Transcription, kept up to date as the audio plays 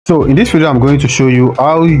So in this video I'm going to show you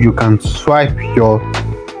how you can swipe your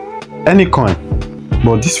any coin,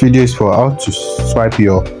 but this video is for how to swipe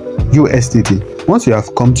your USDT. Once you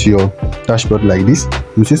have come to your dashboard like this,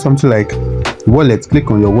 you see something like wallet.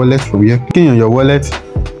 Click on your wallet. From here, clicking on your wallet,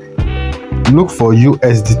 look for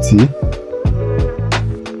USDT.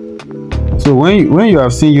 So when you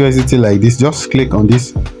have seen USDT like this, just click on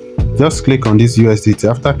this USDT.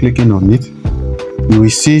 After clicking on it, you will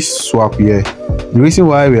see swap here. The reason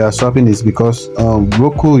why we are swapping is because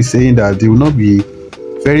Roku is saying that they will not be,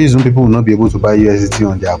 very soon people will not be able to buy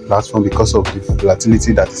USDT on their platform because of the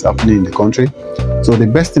volatility that is happening in the country. So the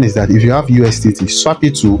best thing is that if you have USDT, swap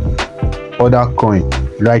it to other coin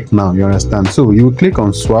right now, you understand? So you click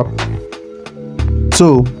on swap.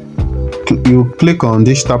 So you click on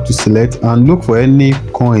this tab to select and look for any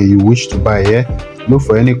coin you wish to buy here. Look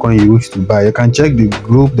for any coin you wish to buy. You can check the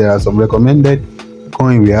group. There are some recommended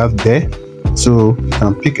coin we have there, so you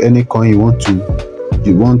can pick any coin you want to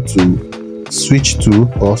switch to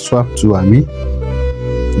or swap to. You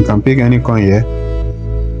can pick any coin here.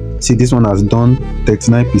 See, this one has done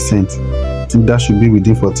 39%. I think that should be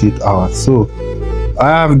within 48 hours. So I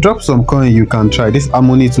have dropped some coin you can try. This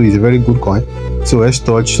Harmony 2 is a very good coin. So let's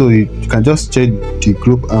touch. So you can just check the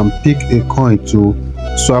group and pick a coin to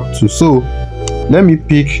swap to. So let me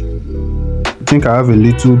pick, I think I have a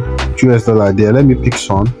little US dollar there. Let me pick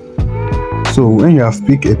some. So when you have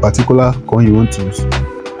picked a particular coin you want to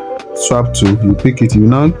swap to, you pick it. You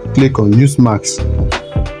now click on use max.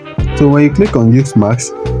 So when you click on use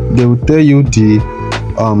max, they will tell you the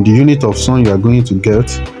unit of sun you are going to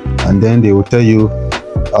get, and then they will tell you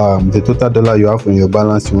the total dollar you have on your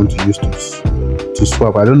balance you want to use to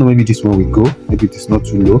swap. I don't know, maybe this one will go, maybe it is not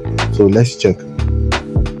too low, so let's check.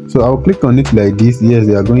 So I'll click on it like this. Yes,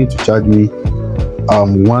 they are going to charge me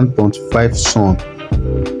 1.5 sun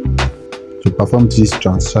to perform this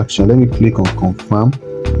transaction. Let me click on confirm.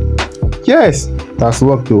 Yes, that's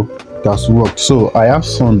worked though. That's worked. So I have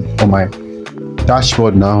sun on my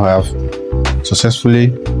dashboard now. I have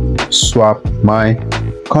successfully swapped my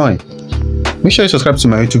coin. Make sure you subscribe to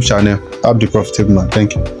my YouTube channel. I'll be profitable man.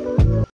 Thank you.